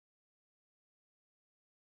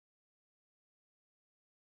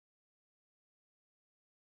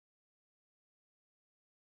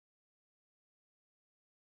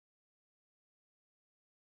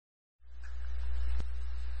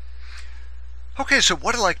Okay, so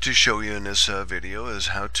what I'd like to show you in this video is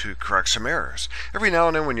how to correct some errors. Every now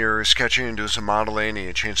and then when you're sketching and doing some modeling and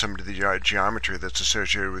you change some of the geometry that's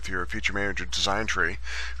associated with your feature manager design tree,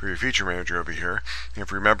 or your feature manager over here, you have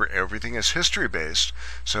to remember everything is history based.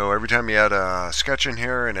 So every time you add a sketch in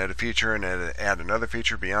here and add a feature and add another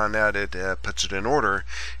feature beyond that, it puts it in order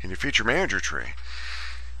in your feature manager tree.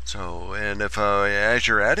 So, and if as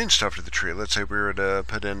you're adding stuff to the tree, let's say we were to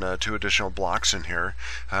put in 2 additional blocks in here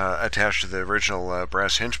attached to the original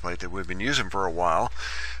brass hinge plate that we've been using for a while,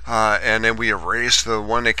 and then we erase the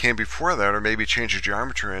one that came before that, or maybe change the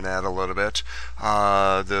geometry and add a little bit,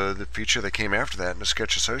 the feature that came after that and the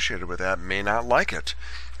sketch associated with that may not like it.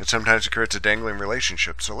 And sometimes it creates a dangling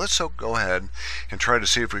relationship. So let's go ahead and try to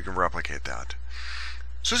see if we can replicate that.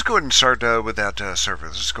 So let's go ahead and start with that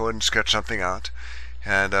surface. Let's go ahead and sketch something out.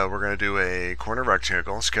 And we're going to do a corner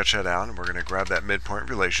rectangle, sketch that out, and we're going to grab that midpoint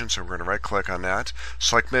relation. So we're going to right click on that,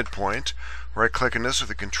 select midpoint, right click on this with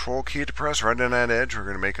the control key to press right on that edge. We're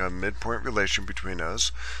going to make a midpoint relation between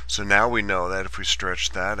those. So now we know that if we stretch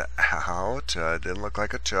that out, it didn't look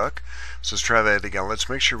like it took. So let's try that again. Let's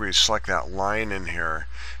make sure we select that line in here,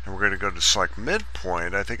 and we're going to go to select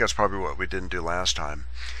midpoint. I think that's probably what we didn't do last time.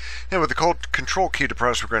 And with the control key to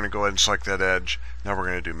press, we're going to go ahead and select that edge. Now we're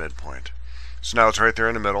going to do midpoint. So now it's right there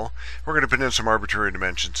in the middle. We're going to put in some arbitrary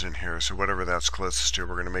dimensions in here. So whatever that's closest to,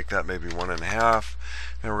 we're going to make that maybe 1.5.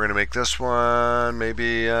 And we're going to make this one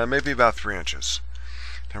maybe about 3 inches.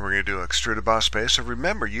 Then we're going to do extruded boss base. So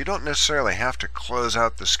remember, you don't necessarily have to close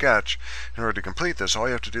out the sketch in order to complete this. All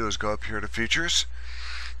you have to do is go up here to features,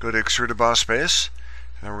 go to extruded boss base,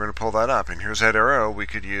 and then we're going to pull that up. And here's that arrow we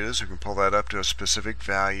could use. We can pull that up to a specific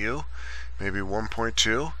value, maybe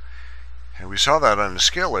 1.2. And we saw that on the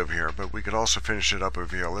scale over here, but we could also finish it up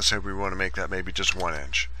over here. Let's say we want to make that maybe just 1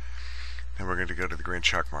 inch. And we're going to go to the green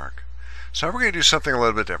check mark. So now we're going to do something a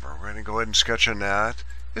little bit different. We're going to go ahead and sketch on that.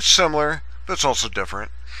 It's similar, but it's also different.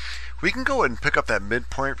 We can go ahead and pick up that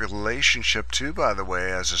midpoint relationship too, by the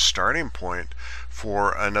way, as a starting point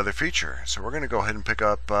for another feature. So we're going to go ahead and pick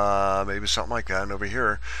up maybe something like that. And over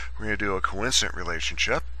here, we're going to do a coincident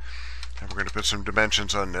relationship. And we're going to put some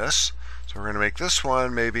dimensions on this. So we're going to make this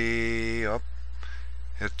one maybe, it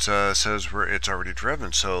says it's already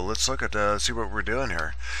driven. So let's look at, see what we're doing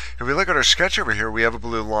here. If we look at our sketch over here, we have a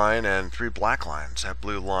blue line and 3 black lines. That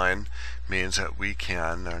blue line means that we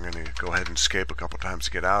can, I'm going to go ahead and escape a couple times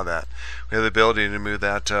to get out of that. We have the ability to move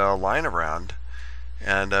that line around,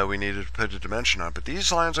 and we needed to put a dimension on. But these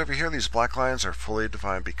lines over here, these black lines, are fully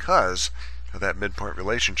defined because of that midpoint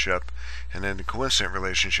relationship, and then the coincident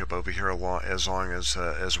relationship over here, as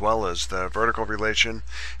well as the vertical relation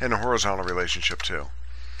and the horizontal relationship too.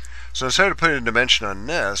 So instead of putting a dimension on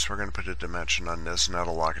this, we're going to put a dimension on this, and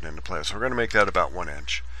that'll lock it into place. So we're going to make that about 1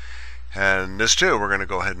 inch. And this too, we're going to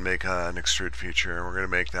go ahead and make an extrude feature, and we're going to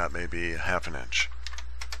make that maybe 1/2 inch.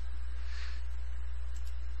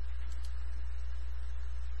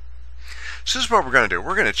 So this is what we're going to do.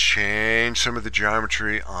 We're going to change some of the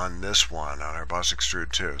geometry on this one, on our boss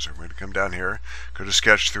extrude 2. So we're going to come down here, go to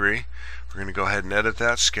sketch 3. We're going to go ahead and edit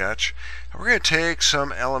that sketch. And we're going to take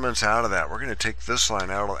some elements out of that. We're going to take this line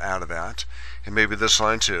out of that, and maybe this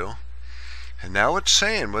line too. And now it's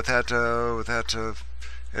saying with that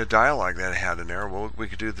dialogue that it had in there, well, we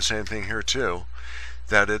could do the same thing here too.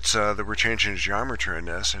 That it's that we're changing geometry in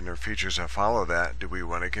this, and there are features that follow that. Do we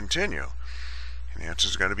want to continue? And the answer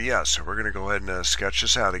is going to be yes. So we're going to go ahead and sketch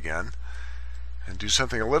this out again and do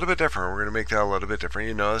something a little bit different. We're going to make that a little bit different.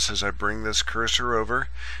 You notice as I bring this cursor over,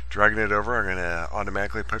 dragging it over, I'm going to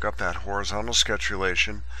automatically pick up that horizontal sketch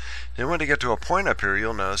relation. Then when we get to a point up here,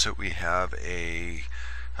 you'll notice that we have a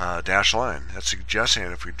dashed line. That's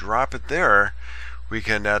suggesting if we drop it there, we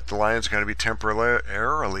can, the line is going to be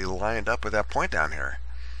temporarily lined up with that point down here.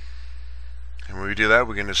 And when we do that,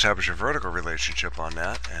 we can establish a vertical relationship on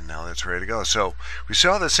that, and now that's ready to go. So we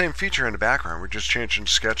saw the same feature in the background. We're just changing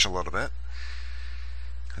sketch a little bit.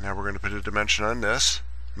 And now we're going to put a dimension on this,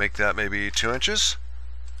 make that maybe 2 inches,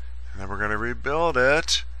 and then we're going to rebuild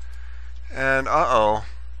it. And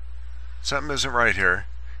something isn't right here.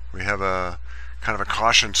 We have a kind of a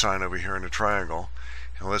caution sign over here in the triangle.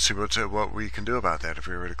 And let's see what we can do about that. If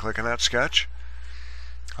we were to click on that sketch,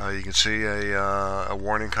 you can see a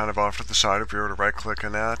warning kind of off to the side. If you were to right click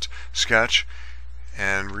on that sketch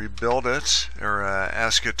and rebuild it, or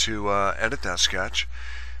ask it to edit that sketch.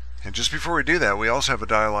 And just before we do that, we also have a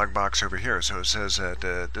dialog box over here. So it says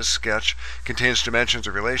that this sketch contains dimensions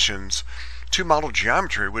or relations to model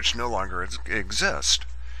geometry which no longer exist.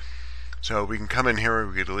 So we can come in here and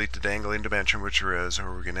we can delete the dangling dimension, which there is,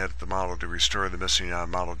 or we can edit the model to restore the missing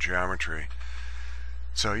model geometry.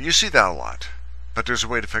 So you see that a lot. But there's a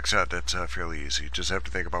way to fix that that's fairly easy. Just have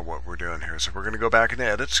to think about what we're doing here. So we're going to go back into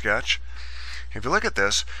Edit Sketch. If you look at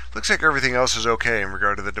this, it looks like everything else is okay in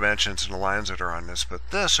regard to the dimensions and the lines that are on this.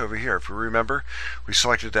 But this over here, if you remember, we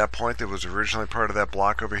selected that point that was originally part of that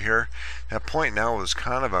block over here. That point now is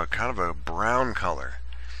kind of a brown color.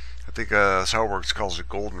 I think SolidWorks calls it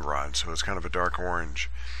goldenrod, so it's kind of a dark orange.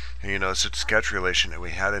 And you notice it's a sketch relation that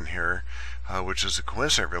we had in here, which is a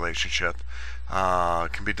coincident relationship,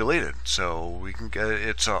 can be deleted. So we can get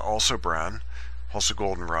it's also brown, also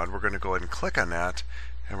goldenrod. We're going to go ahead and click on that,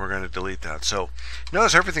 and we're going to delete that. So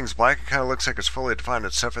notice everything's black. It kind of looks like it's fully defined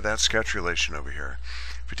except for that sketch relation over here.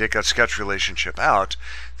 If we take that sketch relationship out,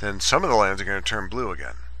 then some of the lines are going to turn blue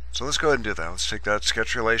again. So let's go ahead and do that. Let's take that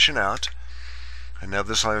sketch relation out, and now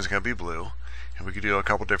this line is going to be blue. And we could do a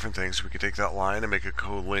couple different things. We could take that line and make it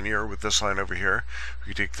collinear with this line over here. We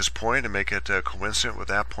could take this point and make it coincident with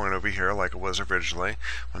that point over here like it was originally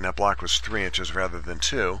when that block was 3 inches rather than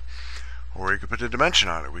 2. Or you could put a dimension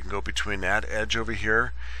on it. We can go between that edge over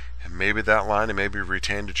here and maybe that line and maybe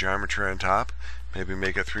retain the geometry on top. Maybe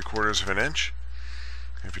make it 3/4 of an inch.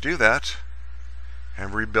 If you do that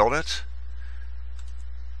and rebuild it,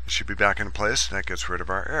 it should be back in place, and that gets rid of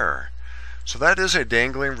our error. So that is a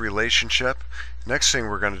dangling relationship. Next thing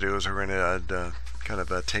we're going to do is we're going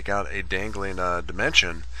to take out a dangling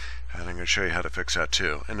dimension, and I'm going to show you how to fix that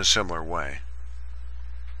too in a similar way.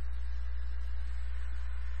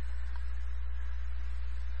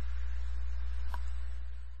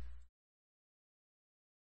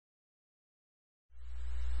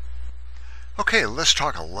 Okay, let's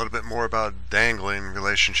talk a little bit more about dangling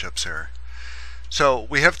relationships here. So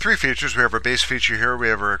we have 3 features. We have our base feature here. We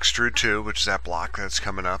have our Extrude 2, which is that block that's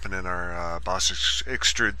coming up, and then our box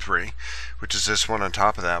Extrude 3, which is this one on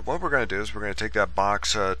top of that. What we're going to do is we're going to take that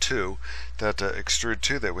box 2, that Extrude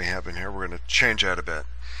 2 that we have in here, we're going to change that a bit.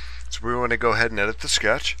 So we want to go ahead and edit the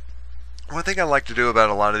sketch. One thing I like to do about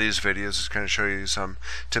a lot of these videos is kind of show you some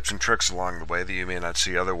tips and tricks along the way that you may not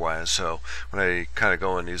see otherwise. So when I kind of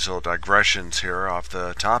go in these little digressions here off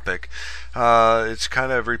the topic, it's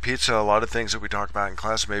kind of repeats a lot of things that we talk about in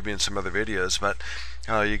class, maybe in some other videos, but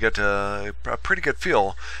you get a pretty good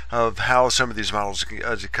feel of how some of these models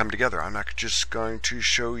come together. I'm not just going to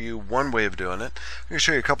show you one way of doing it. I'm going to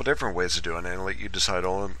show you a couple different ways of doing it and let you decide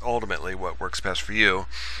ultimately what works best for you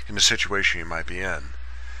in the situation you might be in.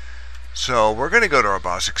 So we're going to go to our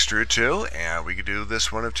boss Extrude 2, and we can do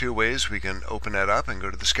this one of 2 ways. We can open that up and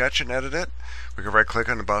go to the sketch and edit it. We can right click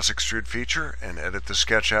on the boss Extrude feature and edit the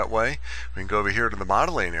sketch that way. We can go over here to the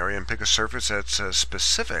modeling area and pick a surface that's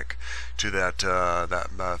specific to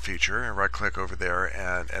that feature, and right click over there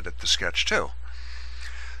and edit the sketch too.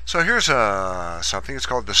 So here's something. It's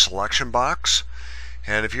called the selection box.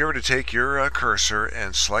 And if you were to take your cursor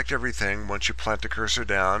and select everything, once you plant the cursor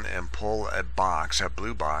down and pull a box, that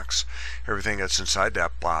blue box, everything that's inside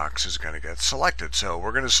that box is going to get selected. So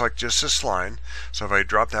we're going to select just this line. So if I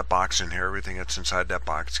drop that box in here, everything that's inside that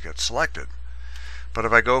box gets selected. But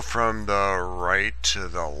if I go from the right to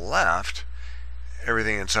the left,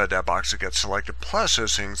 everything inside that box that gets selected, plus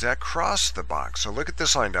those things that cross the box. So look at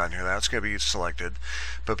this line down here. That's going to be selected.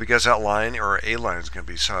 But because that line, or a line, is going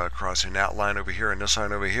to be crossing that line over here and this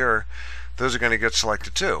line over here, those are going to get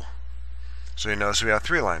selected too. So you notice we have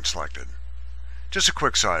 3 lines selected. Just a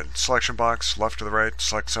quick side. Selection box, left to the right,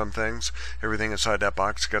 select some things. Everything inside that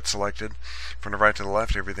box gets selected. From the right to the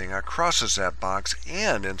left, everything that crosses that box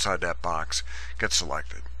and inside that box gets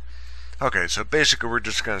selected. Okay, so basically we're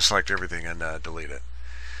just going to select everything and delete it.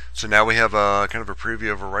 So now we have a kind of a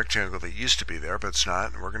preview of a rectangle that used to be there, but it's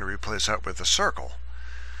not, and we're going to replace that with a circle.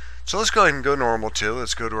 So let's go ahead and go normal 2.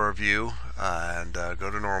 Let's go to our view and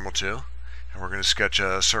go to normal 2, and we're going to sketch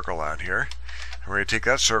a circle out here. And we're going to take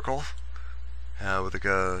that circle with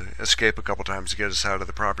escape a couple times to get us out of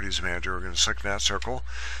the properties manager. We're going to select that circle,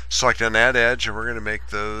 select on that edge, and we're going to make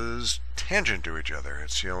those tangent to each other.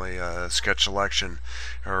 It's the only sketch selection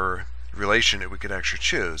or relation that we could actually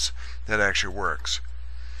choose that actually works.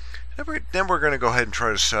 Then we're going to go ahead and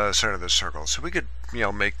try to center this circle. So we could,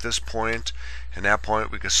 make this point and that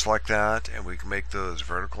point. We could select that, and we can make those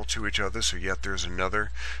vertical to each other. So yet there's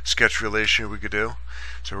another sketch relation we could do.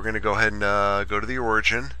 So we're going to go ahead and go to the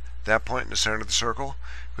origin, that point in the center of the circle.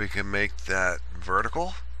 We can make that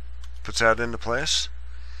vertical, puts that into place.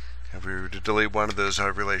 If we were to delete one of those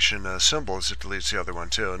relation symbols, it deletes the other one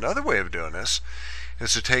too. Another way of doing this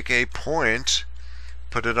is to take a point,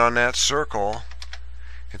 put it on that circle,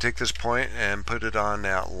 and take this point and put it on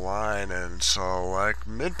that line and select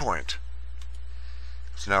midpoint.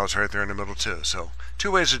 So now it's right there in the middle too. So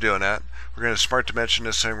 2 ways of doing that. We're going to smart dimension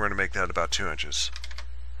this thing. We're going to make that about 2 inches.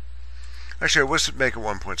 Actually, let's make it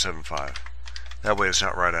 1.75. That way it's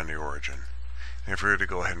not right on the origin. And if we were to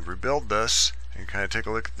go ahead and rebuild this and kind of take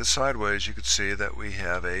a look at this sideways, you could see that we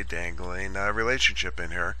have a dangling relationship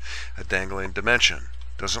in here, a dangling dimension.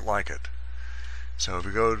 Doesn't like it. So if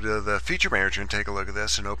we go to the feature manager and take a look at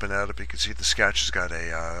this and open that up, you can see the sketch has got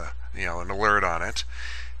a an alert on it,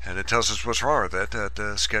 and it tells us what's wrong with it. That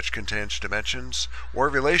the sketch contains dimensions or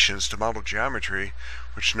relations to model geometry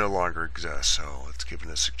which no longer exist. So it's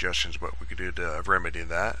giving us suggestions what we could do to remedy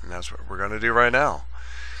that, and that's what we're going to do right now.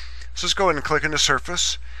 So let's go ahead and click on the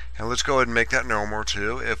surface, and let's go ahead and make that normal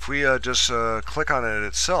too. If we just click on it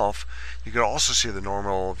itself, you can also see the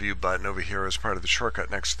normal view button over here as part of the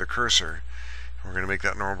shortcut next to the cursor. We're going to make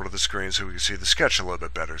that normal to the screen so we can see the sketch a little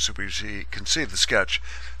bit better, so we can see the sketch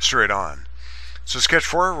straight on. So sketch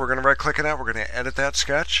 4, we're going to right click on that, we're going to edit that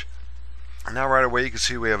sketch. And now right away you can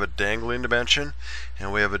see we have a dangling dimension,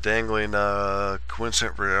 and we have a dangling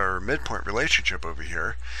coincident or midpoint relationship over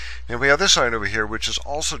here. And we have this line over here which is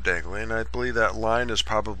also dangling. I believe that line is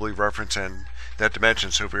probably referencing that dimension.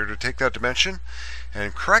 So if we were to take that dimension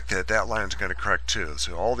and correct it, that line is going to correct too.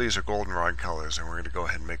 So all these are goldenrod colors, and we're going to go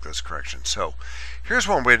ahead and make those corrections. So here's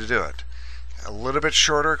one way to do it. A little bit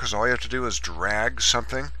shorter, because all you have to do is drag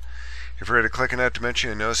something. If we were to click on that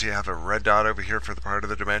dimension, you notice you have a red dot over here for the part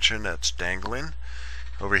of the dimension that's dangling.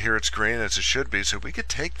 Over here it's green as it should be, so we could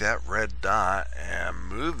take that red dot and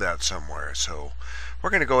move that somewhere. So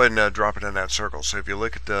we're going to go ahead and drop it in that circle. So if you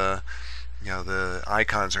look at the the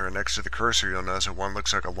icons that are next to the cursor, you'll notice that one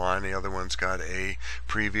looks like a line, the other one's got a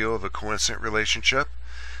preview of a coincident relationship.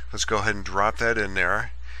 Let's go ahead and drop that in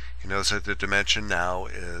there. You notice that the dimension now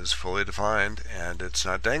is fully defined and it's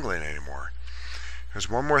not dangling anymore. There's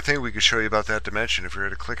one more thing we could show you about that dimension. If we were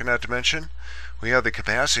to click on that dimension, we have the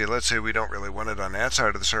capacity. Let's say we don't really want it on that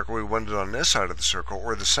side of the circle, we want it on this side of the circle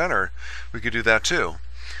or the center, we could do that too.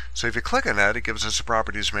 So if you click on that, it gives us a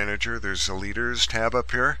properties manager. There's the leaders tab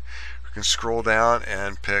up here. We can scroll down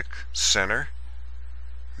and pick center,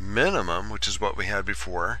 minimum, which is what we had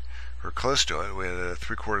before, or close to it. We had a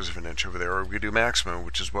 3/4 of an inch over there, or we could do maximum,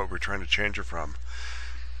 which is what we're trying to change it from.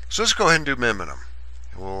 So let's go ahead and do minimum.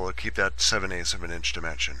 We'll keep that 7/8 of an inch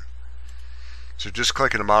dimension. So just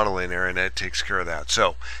click in the modeling area and that takes care of that.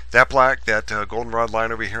 So that goldenrod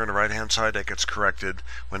line over here on the right hand side, that gets corrected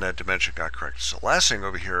when that dimension got corrected. So last thing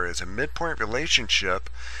over here is a midpoint relationship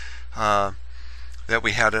that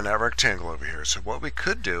we had in that rectangle over here. So what we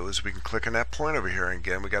could do is we can click on that point over here, and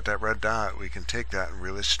again we got that red dot. We can take that and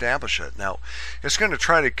really establish it. Now it's going to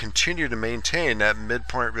try to continue to maintain that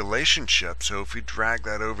midpoint relationship. So if we drag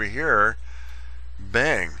that over here,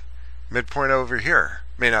 bang, midpoint over here.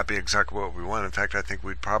 May not be exactly what we want. In fact, I think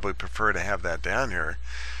we'd probably prefer to have that down here,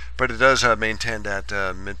 but it does maintain that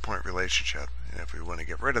midpoint relationship. And if we want to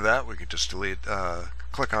get rid of that, we can just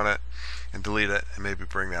click on it and delete it, and maybe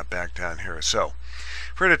bring that back down here. So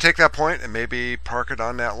if we're to take that point and maybe park it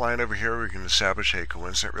on that line over here, we can establish a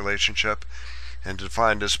coincident relationship and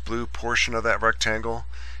define this blue portion of that rectangle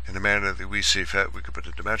in the manner that we see fit. We could put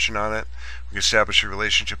a dimension on it. We can establish a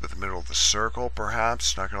relationship with the middle of the circle,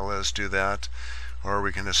 perhaps. Not going to let us do that. Or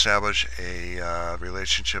we can establish a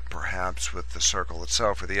relationship perhaps with the circle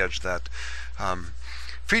itself, or the edge of that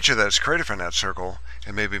feature that is created from that circle,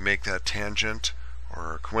 and maybe make that tangent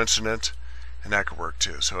or coincident, and that could work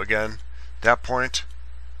too. So again, that point,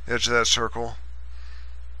 edge of that circle,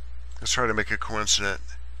 let's try to make it coincident,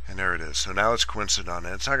 and there it is. So now it's coincident on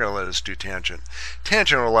it. It's not going to let us do tangent.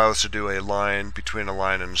 Tangent will allow us to do a line between a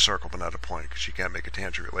line and a circle, but not a point, because you can't make a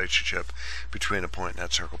tangent relationship between a point and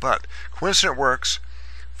that circle. But coincident works,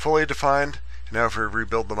 fully defined, and now if we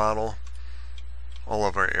rebuild the model, all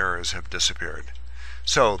of our errors have disappeared.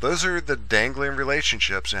 So those are the dangling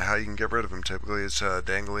relationships and how you can get rid of them. Typically it's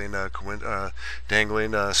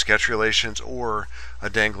dangling sketch relations or a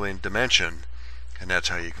dangling dimension, and that's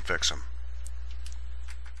how you can fix them.